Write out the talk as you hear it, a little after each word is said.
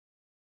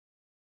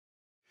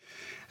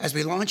As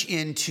we launch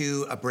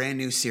into a brand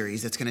new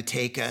series that's going to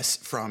take us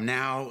from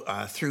now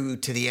through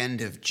to the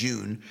end of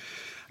June,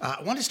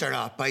 I want to start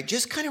off by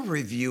just kind of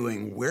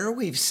reviewing where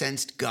we've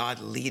sensed God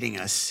leading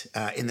us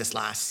in this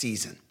last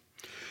season.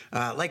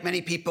 Like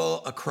many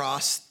people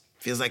across,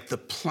 feels like the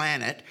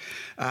planet,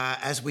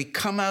 as we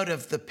come out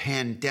of the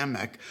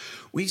pandemic,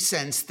 we've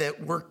sensed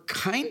that we're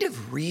kind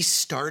of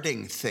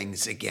restarting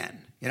things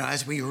again. You know,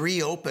 as we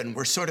reopen,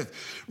 we're sort of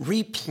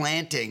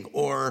replanting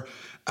or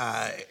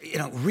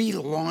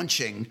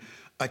relaunching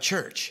a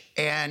church.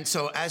 And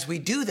so as we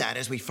do that,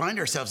 as we find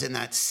ourselves in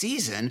that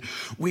season,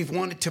 we've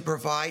wanted to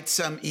provide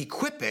some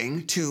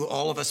equipping to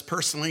all of us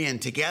personally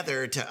and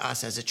together to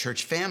us as a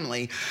church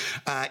family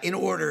in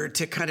order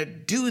to kind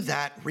of do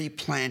that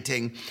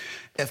replanting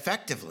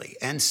effectively.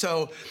 And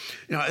so,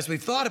 as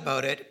we've thought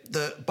about it,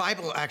 the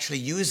Bible actually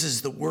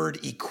uses the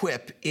word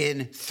equip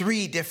in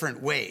three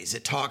different ways.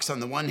 It talks on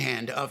the one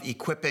hand of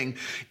equipping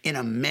in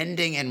a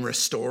mending and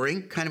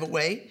restoring kind of a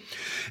way.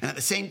 And at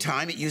the same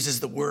time, it uses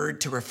the word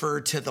to refer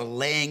to the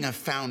laying of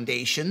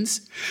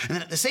foundations. And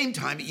then at the same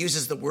time, it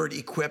uses the word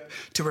equip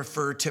to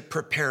refer to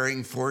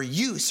preparing for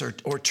use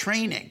or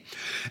training.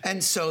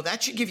 And so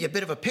that should give you a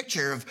bit of a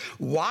picture of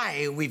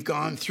why we've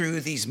gone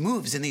through these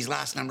moves in these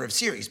last number of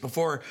series.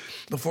 Before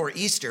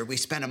Easter, we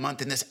spent a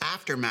month in this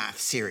aftermath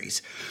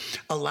series,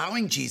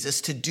 allowing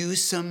Jesus to do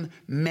some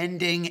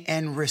mending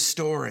and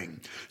restoring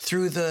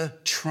through the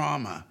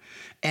trauma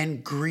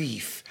and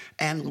grief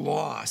and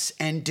loss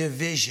and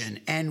division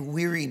and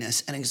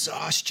weariness and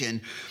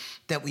exhaustion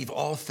that we've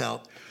all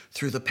felt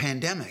through the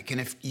pandemic.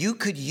 And if you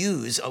could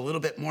use a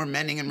little bit more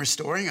mending and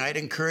restoring, I'd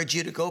encourage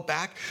you to go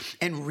back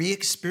and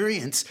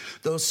re-experience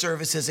those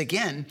services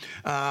again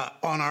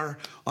on our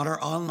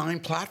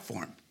online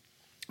platform.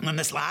 And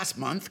this last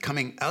month,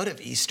 coming out of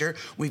Easter,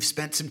 we've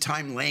spent some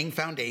time laying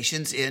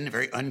foundations in a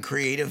very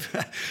uncreative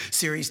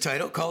series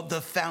title called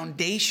The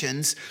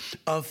Foundations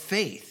of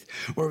Faith,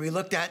 where we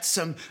looked at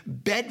some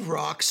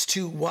bedrocks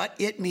to what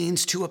it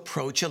means to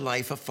approach a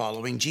life of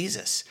following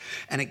Jesus.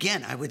 And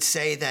again, I would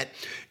say that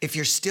if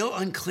you're still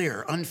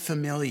unclear,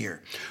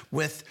 unfamiliar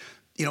with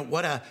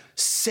what a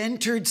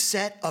centered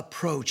set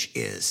approach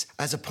is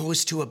as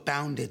opposed to a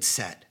bounded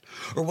set,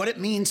 or what it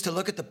means to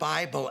look at the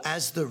Bible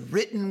as the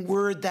written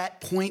word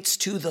that points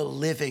to the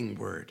living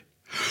word,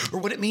 or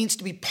what it means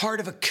to be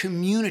part of a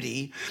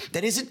community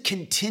that isn't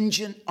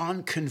contingent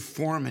on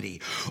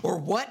conformity, or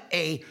what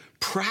a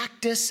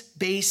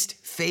practice-based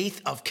faith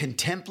of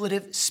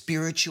contemplative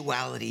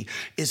spirituality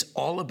is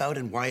all about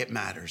and why it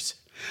matters.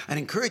 I'd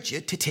encourage you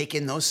to take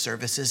in those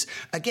services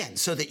again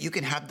so that you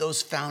can have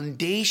those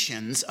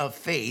foundations of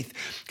faith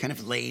kind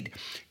of laid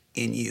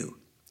in you.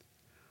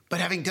 But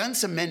having done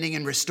some mending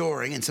and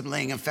restoring and some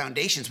laying of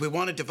foundations, we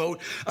want to devote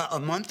a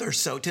month or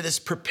so to this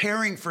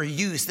preparing for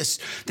use,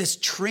 this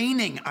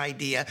training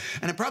idea.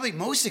 And I'm probably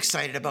most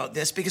excited about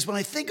this because when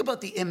I think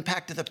about the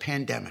impact of the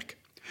pandemic,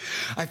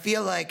 I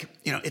feel like,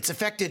 it's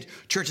affected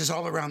churches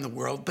all around the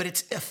world, but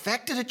it's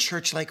affected a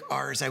church like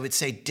ours, I would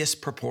say,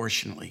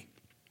 disproportionately.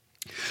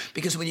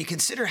 Because when you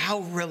consider how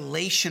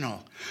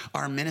relational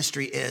our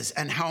ministry is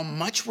and how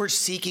much we're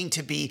seeking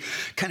to be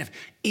kind of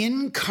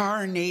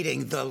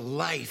incarnating the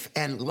life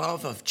and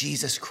love of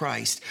Jesus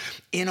Christ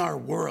in our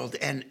world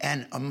and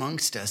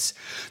amongst us,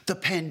 the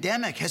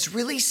pandemic has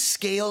really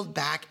scaled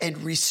back and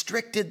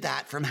restricted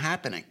that from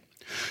happening.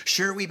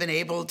 Sure, we've been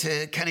able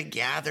to kind of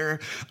gather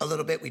a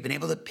little bit. We've been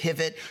able to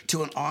pivot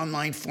to an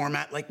online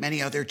format like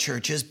many other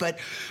churches, but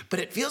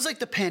it feels like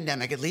the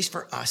pandemic, at least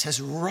for us,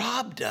 has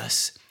robbed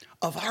us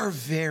of our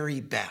very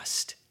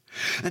best.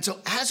 And so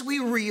as we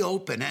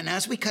reopen and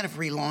as we kind of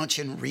relaunch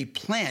and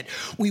replant,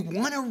 we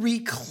want to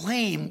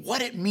reclaim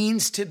what it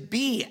means to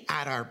be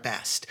at our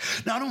best,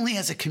 not only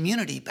as a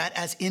community, but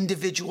as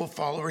individual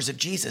followers of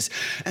Jesus.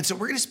 And so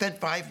we're going to spend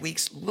 5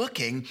 weeks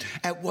looking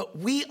at what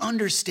we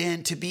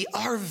understand to be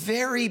our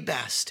very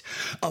best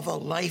of a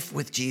life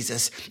with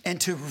Jesus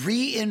and to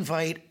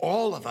re-invite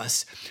all of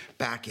us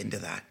back into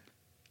that.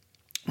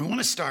 We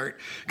want to start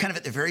kind of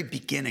at the very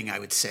beginning, I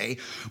would say,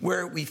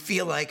 where we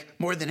feel like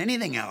more than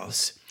anything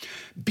else,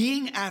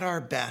 being at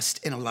our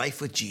best in a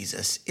life with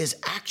Jesus is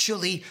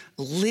actually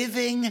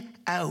living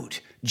out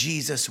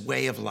Jesus'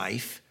 way of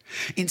life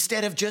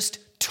instead of just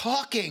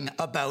talking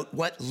about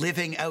what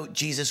living out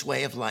Jesus'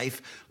 way of life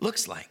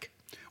looks like.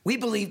 We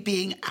believe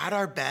being at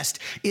our best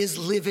is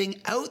living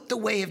out the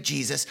way of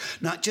Jesus,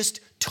 not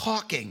just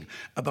talking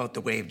about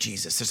the way of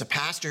Jesus. There's a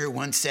pastor who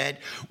once said,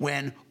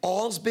 when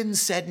all's been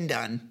said and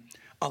done,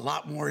 a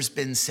lot more has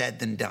been said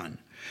than done.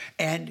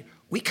 And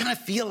we kind of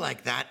feel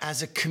like that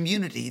as a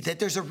community, that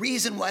there's a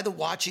reason why the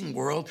watching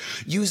world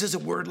uses a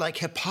word like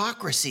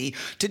hypocrisy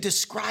to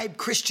describe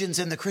Christians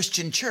in the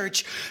Christian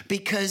church,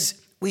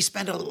 because we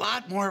spend a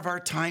lot more of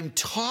our time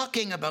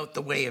talking about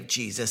the way of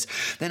Jesus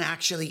than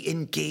actually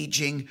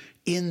engaging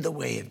in the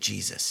way of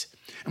Jesus.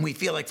 And we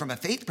feel like from a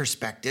faith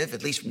perspective,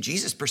 at least from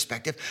Jesus'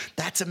 perspective,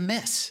 that's a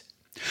miss.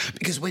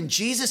 Because when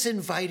Jesus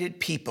invited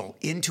people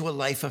into a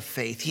life of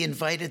faith, he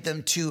invited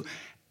them to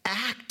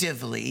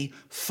actively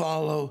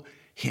follow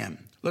him.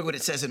 Look what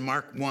it says in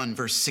Mark 1,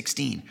 verse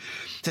 16.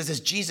 It says, as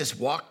Jesus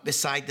walked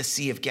beside the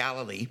Sea of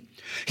Galilee,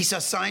 he saw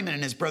Simon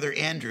and his brother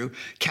Andrew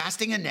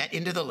casting a net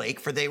into the lake,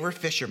 for they were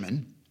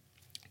fishermen.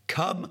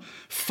 Come,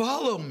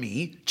 follow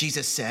me,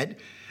 Jesus said,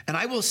 and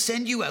I will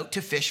send you out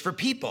to fish for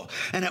people.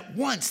 And at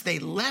once they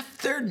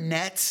left their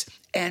nets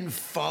and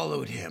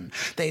followed him.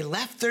 They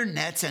left their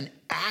nets and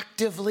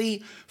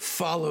actively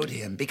followed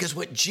him, because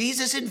what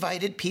Jesus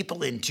invited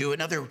people into,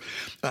 another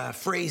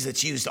phrase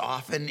that's used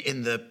often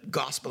in the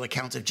gospel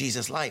accounts of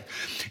Jesus'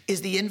 life,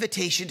 is the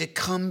invitation to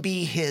come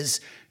be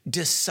his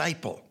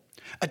disciple.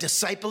 A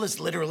disciple is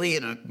literally,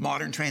 in a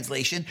modern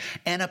translation,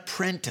 an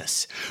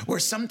apprentice, where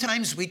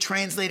sometimes we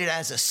translate it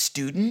as a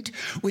student,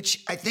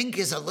 which I think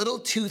is a little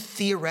too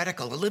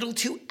theoretical, a little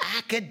too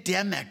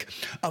academic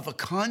of a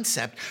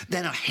concept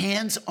than a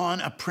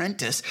hands-on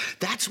apprentice.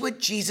 That's what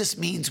Jesus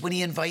means when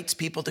he invites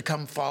people to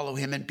come follow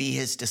him and be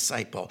his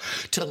disciple,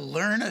 to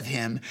learn of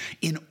him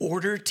in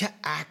order to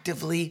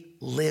actively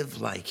live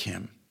like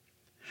him.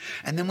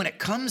 And then when it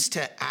comes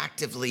to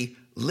actively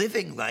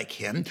living like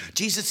him,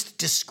 Jesus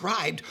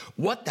described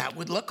what that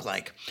would look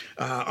like.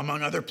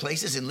 Among other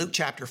places in Luke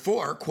chapter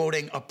 4,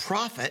 quoting a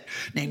prophet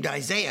named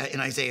Isaiah in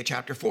Isaiah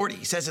chapter 40.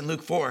 He says in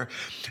Luke 4,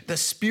 the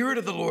Spirit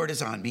of the Lord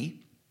is on me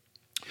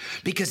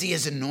because he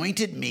has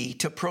anointed me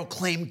to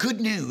proclaim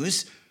good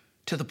news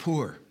to the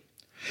poor.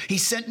 He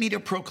sent me to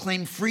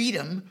proclaim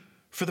freedom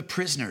for the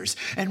prisoners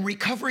and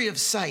recovery of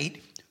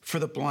sight for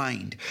the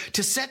blind,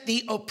 to set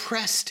the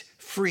oppressed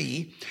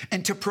free,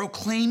 and to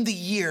proclaim the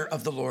year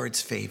of the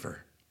Lord's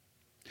favor.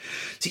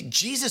 See,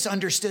 Jesus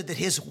understood that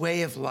his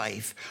way of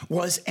life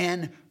was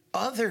an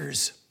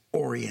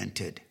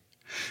others-oriented,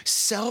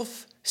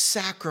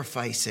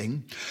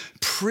 self-sacrificing,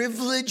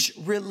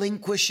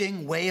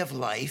 privilege-relinquishing way of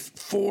life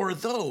for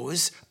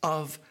those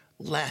of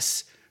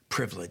less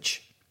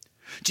privilege.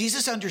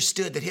 Jesus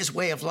understood that his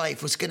way of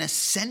life was going to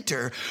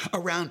center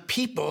around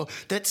people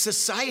that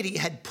society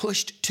had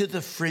pushed to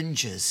the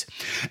fringes.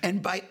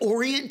 And by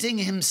orienting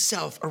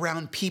himself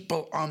around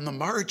people on the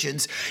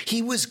margins,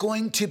 he was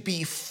going to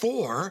be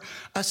for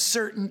a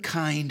certain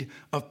kind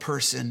of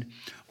person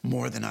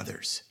more than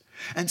others.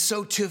 And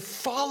so to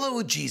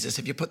follow Jesus,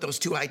 if you put those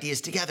two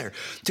ideas together,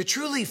 to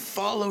truly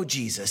follow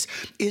Jesus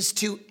is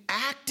to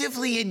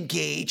actively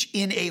engage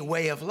in a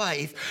way of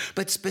life,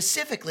 but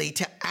specifically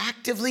to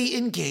actively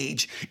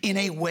engage in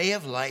a way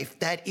of life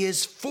that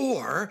is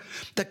for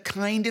the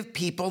kind of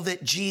people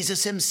that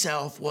Jesus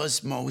himself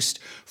was most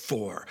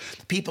for,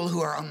 people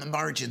who are on the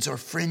margins or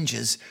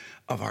fringes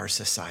of our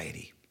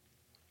society.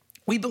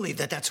 We believe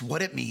that that's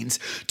what it means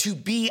to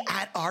be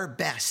at our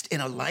best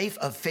in a life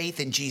of faith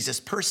in Jesus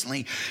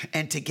personally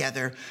and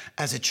together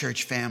as a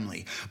church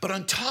family. But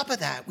on top of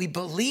that, we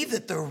believe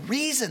that the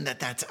reason that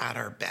that's at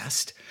our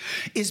best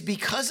is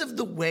because of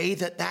the way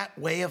that that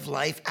way of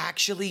life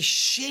actually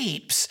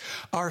shapes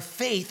our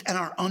faith and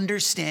our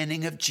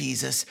understanding of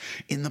Jesus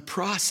in the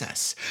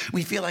process.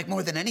 We feel like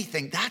more than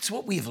anything, that's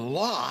what we've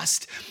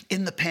lost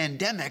in the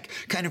pandemic,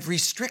 kind of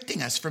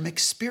restricting us from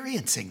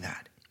experiencing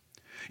that.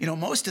 You know,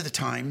 most of the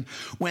time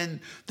when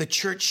the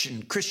church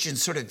and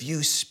Christians sort of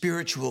view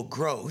spiritual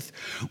growth,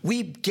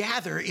 we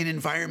gather in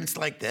environments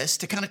like this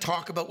to kind of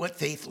talk about what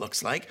faith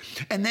looks like.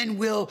 And then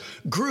we'll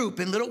group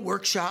in little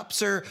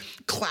workshops or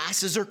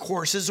classes or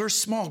courses or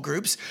small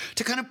groups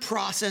to kind of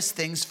process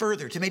things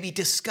further, to maybe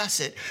discuss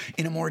it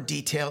in a more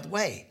detailed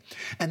way.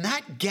 And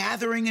that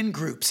gathering in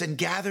groups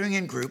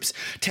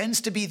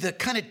tends to be the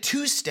kind of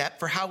two-step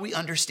for how we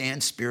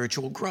understand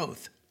spiritual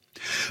growth.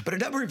 But a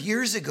number of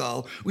years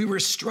ago, we were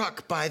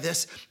struck by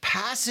this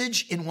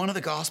passage in one of the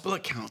gospel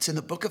accounts in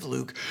the book of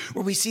Luke,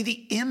 where we see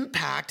the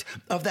impact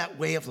of that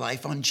way of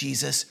life on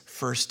Jesus'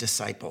 first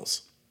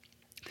disciples.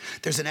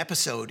 There's an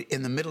episode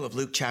in the middle of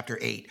Luke chapter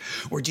 8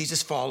 where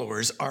Jesus'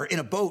 followers are in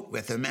a boat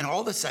with him, and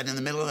all of a sudden in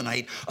the middle of the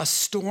night, a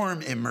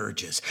storm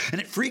emerges,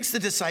 and it freaks the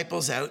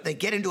disciples out. They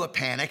get into a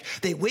panic.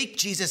 They wake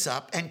Jesus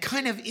up, and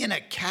kind of in a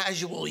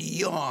casual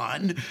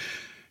yawn,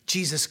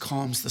 Jesus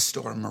calms the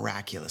storm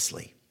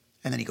miraculously.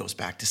 And then he goes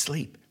back to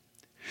sleep.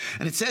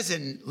 And it says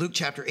in Luke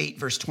chapter 8,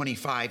 verse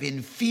 25,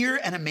 in fear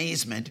and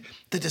amazement,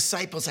 the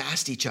disciples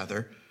asked each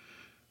other,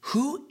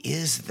 who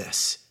is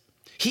this?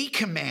 He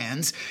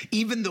commands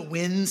even the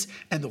winds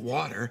and the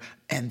water,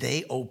 and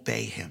they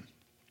obey him.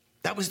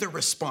 That was their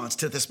response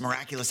to this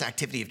miraculous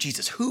activity of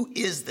Jesus. Who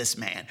is this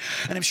man?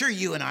 And I'm sure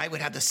you and I would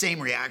have the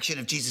same reaction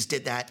if Jesus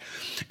did that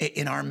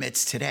in our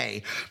midst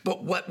today.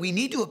 But what we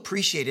need to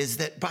appreciate is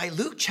that by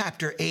Luke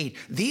chapter 8,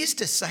 these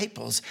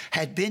disciples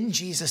had been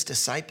Jesus'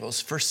 disciples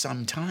for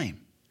some time.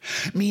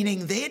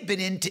 Meaning they had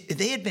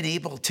been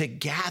able to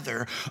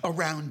gather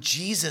around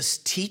Jesus'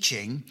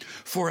 teaching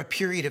for a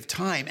period of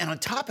time. And on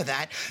top of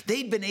that,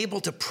 they'd been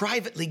able to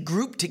privately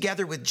group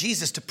together with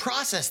Jesus to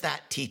process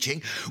that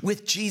teaching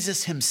with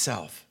Jesus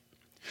himself.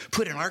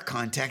 Put in our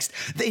context,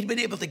 they'd been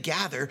able to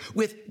gather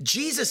with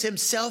Jesus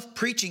himself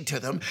preaching to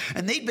them,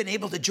 and they'd been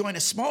able to join a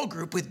small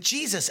group with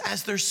Jesus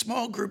as their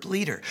small group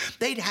leader.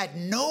 They'd had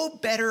no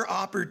better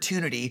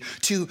opportunity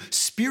to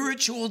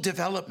spiritual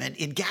development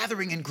in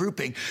gathering and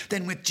grouping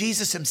than with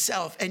Jesus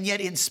himself. And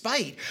yet, in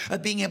spite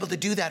of being able to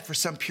do that for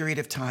some period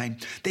of time,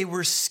 they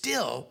were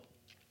still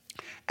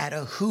at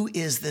a who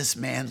is this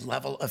man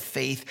level of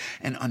faith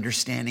and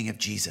understanding of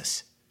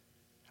Jesus.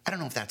 I don't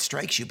know if that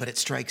strikes you, but it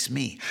strikes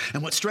me.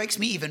 And what strikes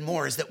me even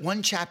more is that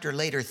one chapter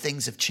later,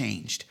 things have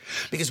changed.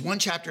 Because one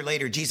chapter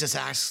later, Jesus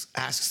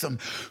asks them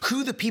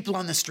who the people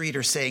on the street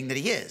are saying that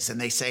he is. And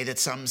they say that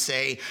some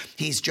say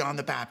he's John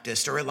the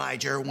Baptist or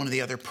Elijah or one of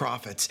the other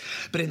prophets.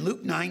 But in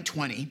Luke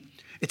 9:20,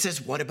 it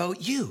says, "What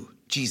about you?"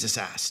 Jesus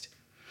asked.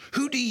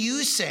 "Who do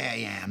you say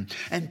I am?"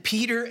 And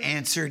Peter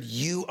answered,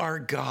 "You are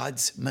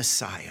God's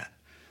Messiah."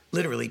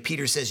 Literally,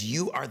 Peter says,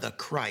 "You are the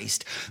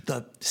Christ,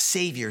 the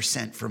Savior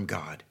sent from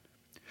God."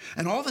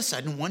 And all of a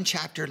sudden, one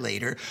chapter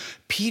later,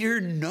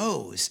 Peter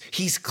knows,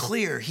 he's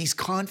clear, he's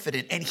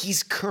confident, and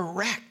he's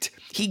correct.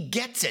 He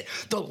gets it.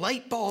 The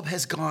light bulb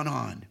has gone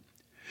on.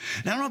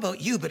 And I don't know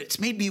about you, but it's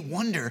made me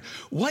wonder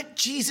what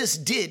Jesus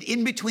did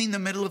in between the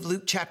middle of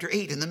Luke chapter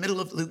 8 and the middle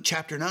of Luke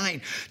chapter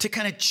 9 to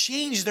kind of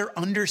change their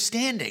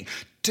understanding,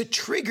 to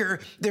trigger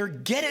their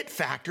get it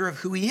factor of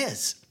who he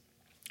is.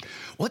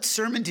 What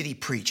sermon did he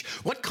preach?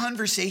 What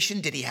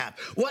conversation did he have?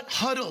 What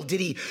huddle did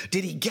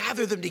he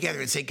gather them together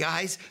and say,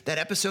 guys, that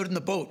episode in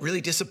the boat really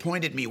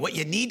disappointed me. What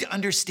you need to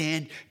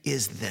understand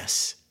is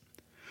this.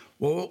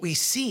 Well, what we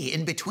see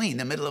in between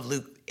the middle of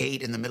Luke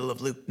 8 and the middle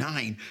of Luke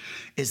 9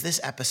 is this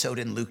episode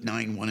in Luke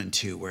 9, 1 and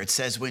 2, where it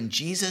says, when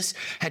Jesus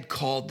had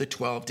called the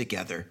 12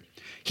 together,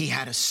 he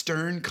had a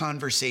stern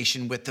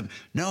conversation with them.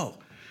 No.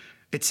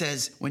 It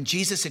says, when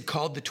Jesus had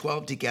called the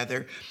 12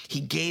 together, he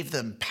gave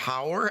them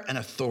power and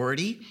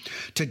authority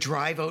to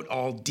drive out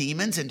all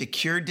demons and to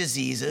cure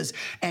diseases,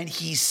 and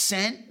he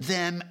sent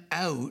them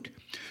out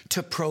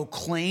to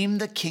proclaim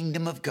the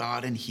kingdom of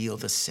God and heal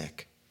the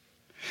sick.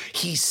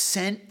 He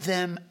sent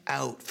them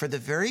out. For the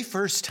very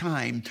first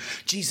time,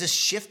 Jesus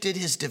shifted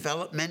his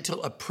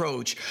developmental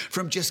approach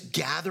from just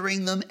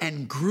gathering them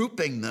and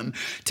grouping them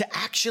to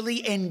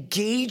actually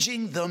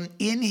engaging them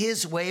in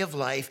his way of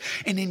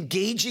life and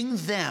engaging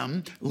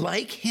them,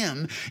 like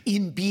him,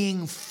 in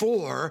being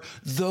for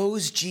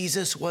those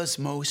Jesus was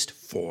most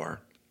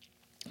for.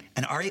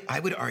 And I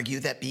would argue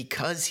that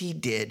because he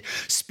did,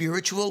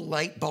 spiritual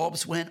light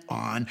bulbs went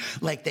on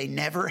like they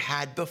never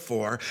had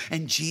before,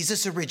 and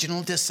Jesus'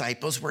 original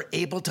disciples were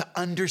able to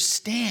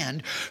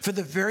understand for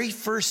the very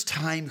first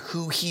time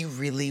who he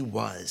really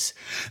was.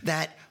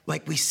 That,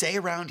 like we say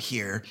around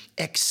here,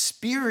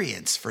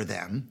 experience for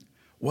them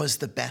was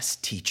the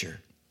best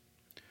teacher.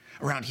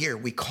 Around here,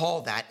 we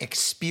call that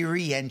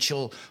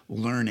experiential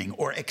learning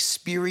or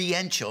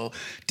experiential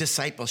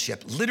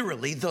discipleship,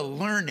 literally the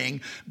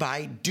learning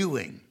by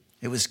doing.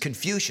 It was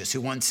Confucius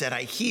who once said,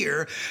 I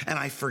hear and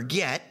I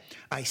forget,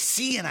 I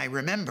see and I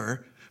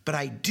remember, but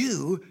I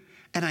do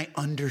and I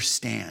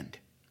understand.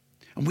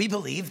 And we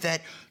believe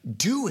that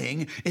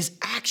doing is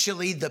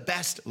actually the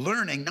best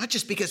learning, not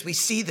just because we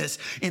see this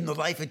in the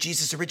life of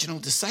Jesus' original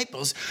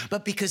disciples,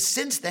 but because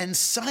since then,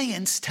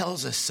 science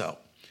tells us so.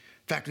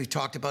 In fact, we've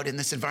talked about in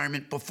this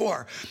environment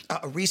before,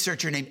 a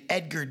researcher named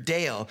Edgar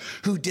Dale,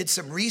 who did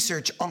some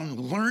research on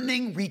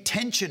learning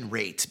retention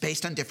rates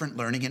based on different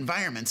learning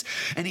environments.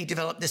 And he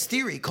developed this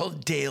theory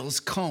called Dale's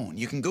cone.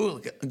 You can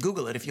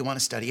Google it if you want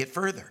to study it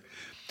further.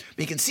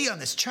 But you can see on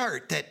this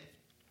chart that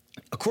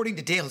according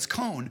to Dale's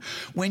cone,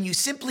 when you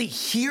simply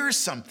hear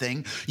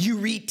something, you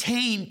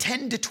retain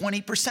 10 to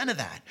 20% of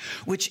that,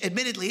 which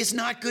admittedly is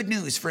not good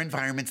news for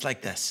environments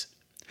like this.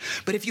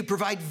 But if you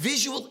provide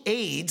visual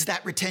aids,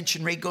 that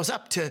retention rate goes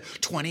up to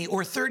 20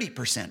 or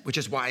 30%, which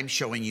is why I'm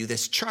showing you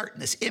this chart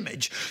and this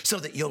image so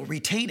that you'll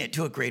retain it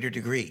to a greater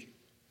degree.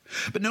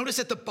 But notice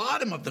at the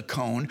bottom of the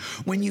cone,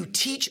 when you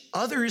teach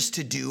others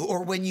to do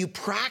or when you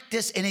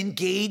practice and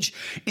engage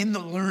in the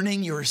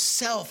learning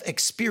yourself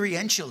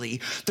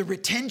experientially, the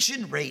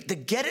retention rate, the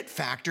get it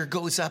factor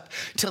goes up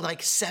to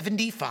like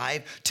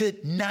 75 to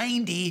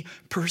 90%.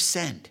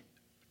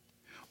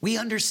 We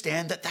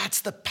understand that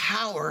that's the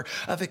power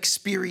of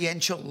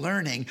experiential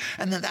learning,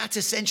 and that that's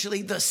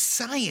essentially the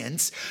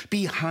science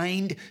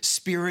behind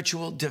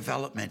spiritual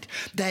development,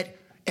 that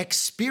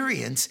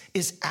experience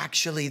is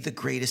actually the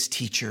greatest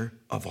teacher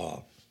of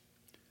all.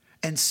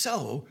 And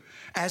so,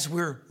 as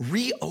we're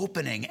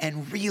reopening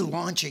and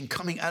relaunching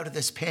coming out of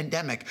this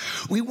pandemic,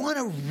 we want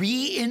to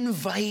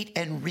re-invite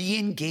and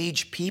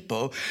re-engage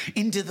people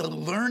into the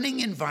learning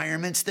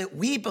environments that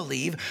we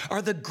believe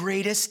are the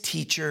greatest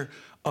teacher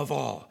of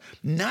all.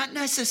 Not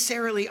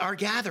necessarily our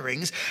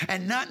gatherings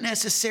and not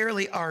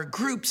necessarily our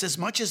groups, as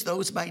much as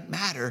those might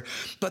matter,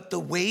 but the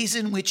ways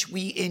in which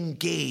we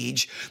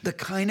engage the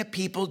kind of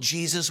people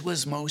Jesus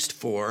was most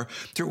for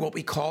through what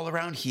we call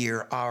around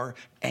here our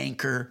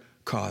anchor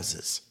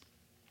causes.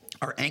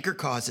 Our anchor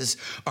causes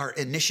are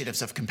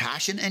initiatives of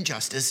compassion and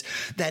justice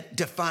that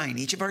define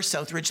each of our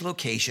Southridge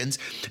locations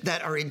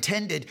that are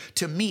intended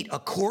to meet a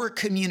core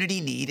community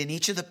need in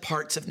each of the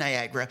parts of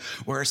Niagara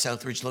where our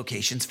Southridge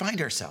locations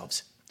find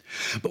ourselves.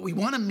 But we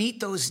want to meet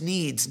those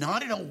needs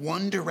not in a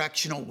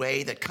one-directional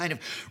way that kind of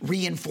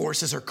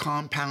reinforces or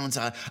compounds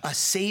a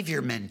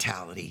savior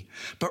mentality,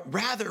 but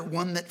rather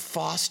one that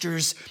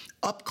fosters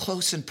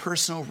up-close and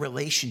personal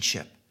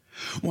relationship.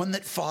 One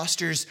that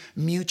fosters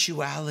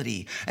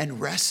mutuality and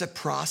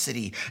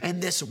reciprocity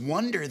and this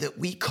wonder that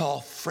we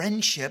call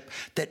friendship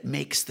that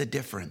makes the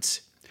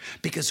difference.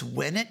 Because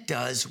when it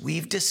does,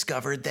 we've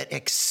discovered that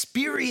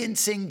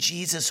experiencing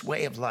Jesus'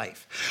 way of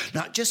life,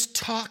 not just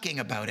talking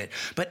about it,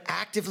 but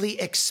actively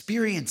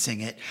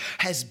experiencing it,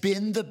 has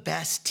been the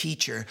best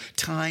teacher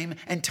time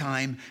and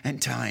time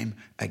and time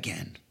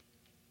again.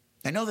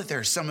 I know that there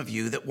are some of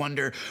you that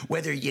wonder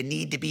whether you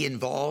need to be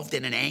involved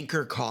in an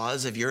anchor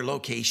cause of your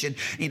location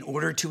in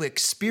order to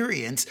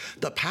experience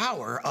the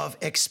power of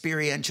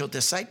experiential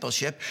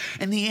discipleship,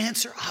 and the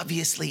answer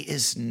obviously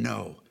is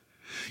no.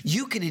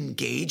 You can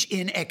engage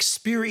in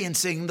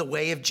experiencing the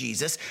way of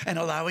Jesus and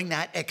allowing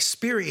that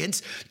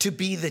experience to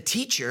be the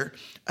teacher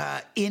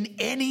in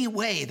any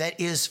way that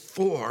is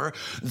for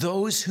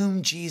those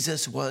whom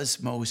Jesus was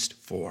most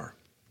for.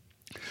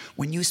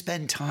 When you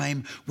spend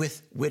time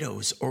with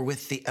widows or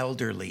with the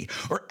elderly,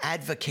 or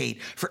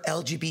advocate for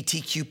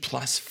LGBTQ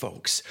plus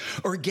folks,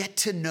 or get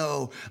to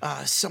know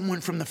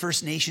someone from the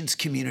First Nations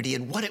community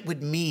and what it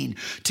would mean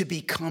to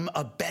become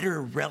a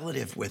better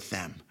relative with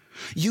them,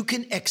 you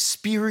can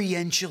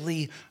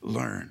experientially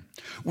learn.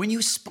 When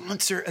you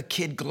sponsor a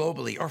kid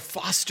globally, or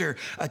foster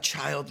a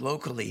child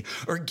locally,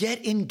 or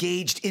get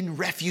engaged in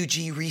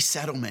refugee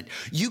resettlement,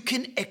 you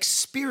can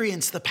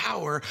experience the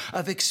power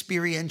of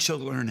experiential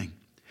learning.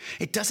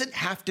 It doesn't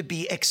have to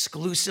be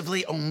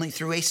exclusively only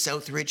through a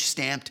Southridge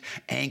stamped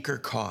anchor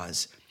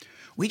cause.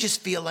 We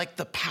just feel like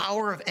the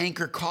power of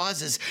anchor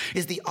causes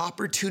is the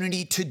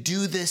opportunity to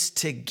do this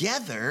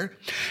together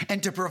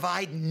and to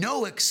provide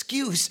no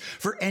excuse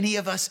for any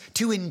of us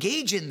to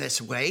engage in this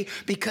way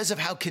because of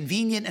how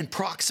convenient and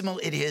proximal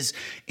it is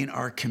in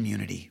our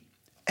community.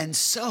 And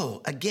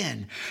so,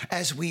 again,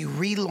 as we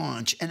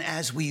relaunch and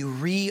as we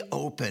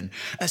reopen,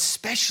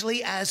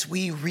 especially as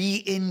we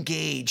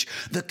re-engage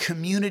the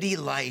community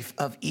life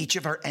of each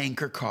of our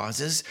anchor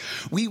causes,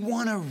 we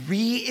want to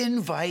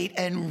re-invite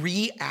and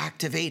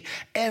reactivate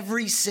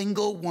every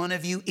single one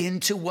of you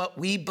into what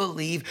we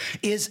believe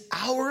is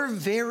our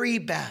very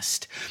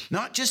best,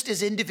 not just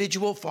as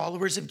individual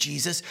followers of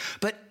Jesus,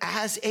 but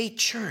as a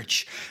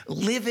church,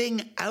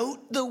 living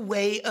out the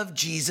way of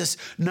Jesus,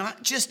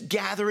 not just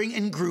gathering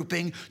and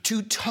grouping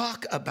to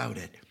talk about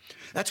it.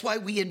 That's why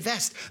we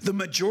invest the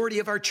majority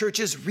of our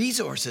church's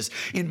resources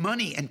in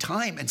money and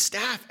time and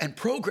staff and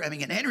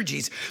programming and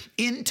energies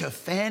into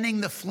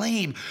fanning the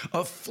flame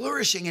of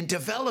flourishing and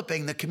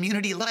developing the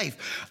community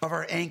life of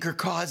our anchor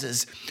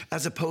causes,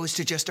 as opposed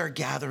to just our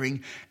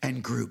gathering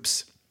and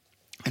groups.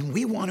 And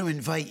we want to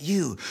invite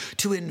you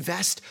to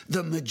invest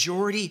the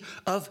majority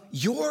of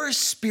your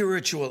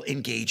spiritual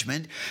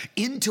engagement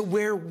into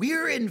where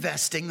we're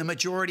investing the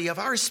majority of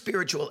our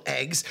spiritual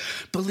eggs,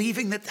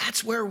 believing that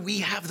that's where we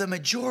have the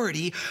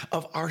majority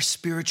of our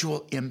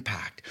spiritual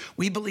impact.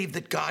 We believe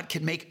that God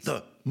can make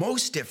the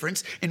most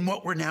difference in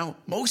what we're now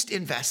most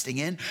investing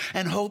in,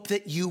 and hope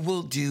that you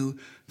will do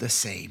the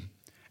same.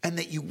 And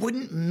that you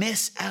wouldn't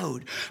miss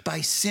out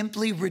by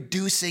simply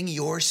reducing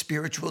your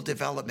spiritual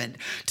development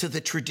to the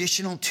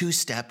traditional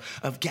two-step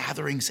of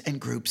gatherings and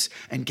groups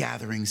and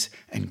gatherings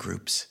and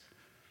groups.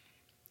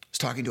 I was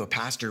talking to a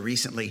pastor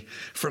recently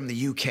from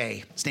the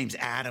UK. His name's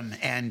Adam,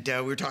 and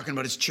we were talking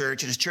about his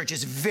church, and his church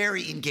is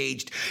very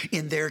engaged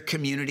in their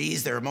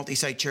communities. They're a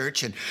multi-site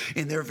church, and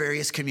in their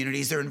various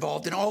communities, they're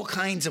involved in all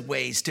kinds of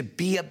ways to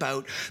be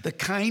about the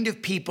kind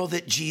of people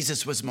that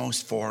Jesus was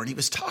most for. And he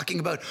was talking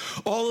about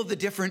all of the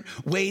different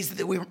ways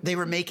that they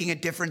were making a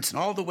difference, and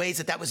all the ways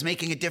that that was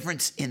making a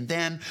difference in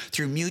them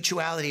through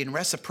mutuality and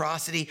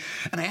reciprocity.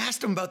 And I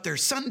asked him about their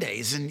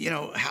Sundays and,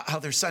 how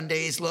their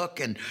Sundays look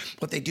and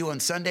what they do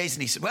on Sundays.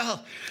 And he said,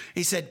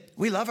 he said,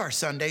 we love our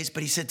Sundays,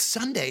 but he said,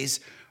 Sundays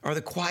are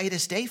the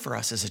quietest day for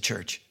us as a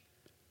church.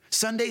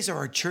 Sundays are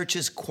our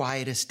church's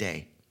quietest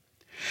day.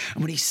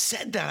 And when he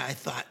said that, I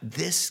thought,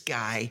 this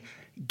guy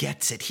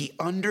gets it. He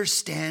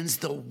understands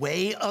the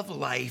way of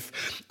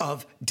life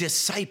of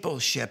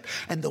discipleship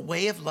and the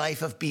way of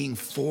life of being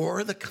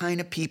for the kind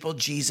of people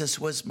Jesus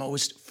was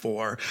most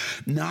for,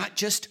 not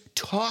just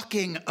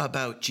talking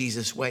about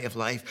Jesus' way of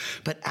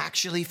life, but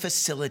actually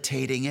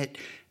facilitating it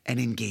and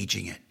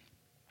engaging it.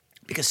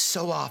 Because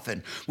so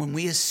often when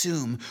we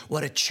assume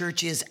what a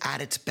church is at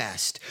its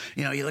best,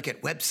 you look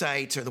at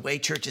websites or the way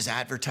churches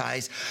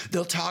advertise,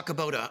 they'll talk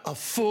about a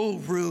full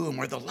room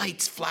or the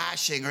lights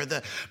flashing or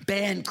the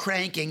band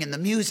cranking and the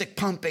music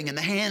pumping and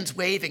the hands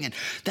waving. And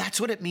that's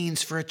what it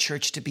means for a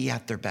church to be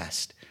at their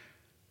best.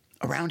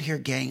 Around here,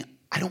 gang,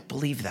 I don't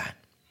believe that.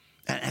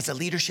 And as a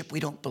leadership, we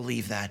don't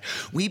believe that.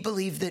 We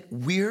believe that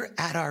we're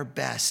at our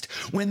best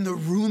when the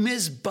room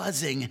is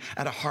buzzing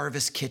at a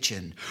harvest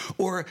kitchen,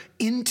 or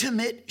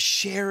intimate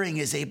sharing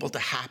is able to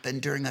happen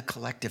during a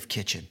collective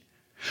kitchen.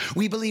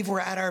 We believe we're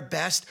at our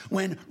best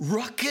when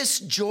ruckus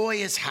joy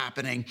is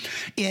happening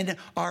in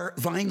our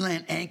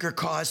Vineland Anchor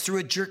Cause through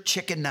a jerk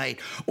chicken night,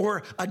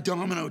 or a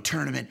domino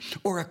tournament,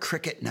 or a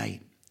cricket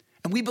night.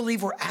 And we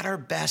believe we're at our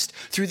best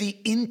through the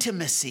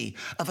intimacy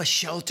of a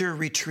shelter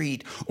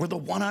retreat, or the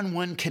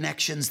one-on-one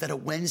connections that a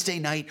Wednesday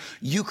night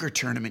euchre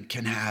tournament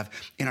can have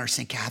in our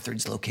St.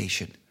 Catharines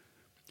location.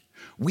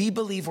 We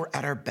believe we're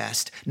at our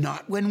best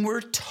not when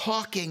we're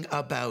talking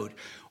about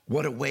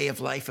what a way of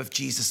life of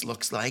Jesus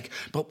looks like,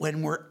 but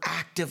when we're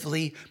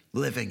actively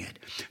living it.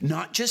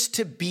 Not just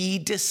to be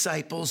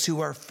disciples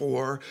who are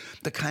for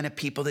the kind of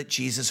people that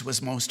Jesus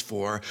was most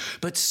for,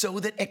 but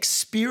so that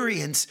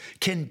experience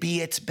can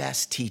be its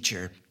best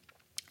teacher,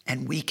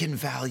 and we can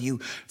value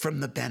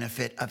from the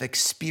benefit of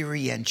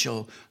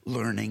experiential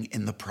learning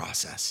in the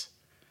process.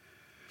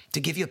 To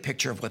give you a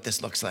picture of what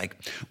this looks like,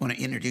 I want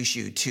to introduce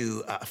you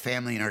to a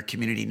family in our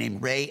community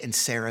named Ray and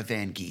Sarah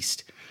Van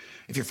Geest.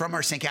 If you're from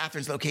our St.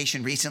 Catharines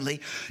location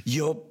recently,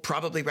 you'll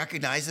probably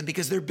recognize them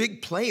because they're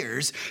big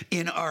players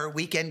in our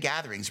weekend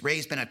gatherings.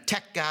 Ray's been a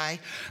tech guy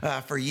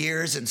for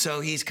years, and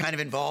so he's kind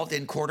of involved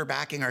in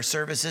quarterbacking our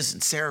services.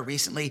 And Sarah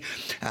recently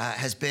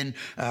has been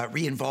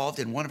re-involved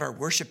in one of our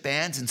worship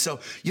bands. And so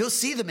you'll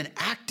see them in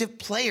active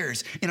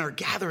players in our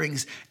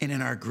gatherings and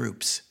in our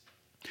groups.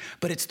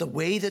 But it's the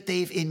way that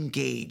they've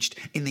engaged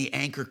in the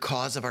anchor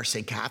cause of our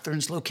St.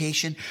 Catharines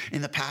location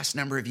in the past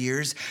number of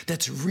years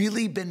that's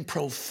really been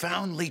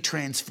profoundly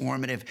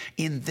transformative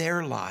in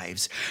their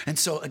lives. And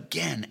so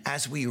again,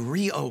 as we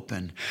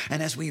reopen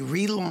and as we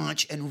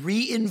relaunch and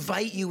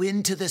re-invite you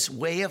into this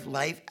way of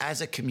life as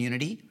a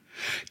community,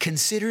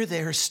 consider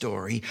their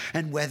story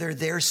and whether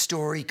their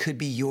story could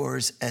be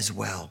yours as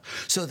well,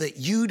 so that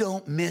you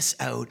don't miss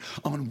out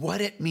on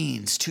what it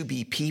means to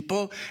be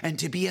people and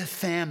to be a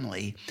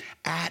family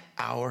at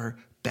our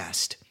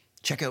best.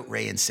 Check out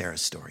Ray and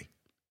Sarah's story.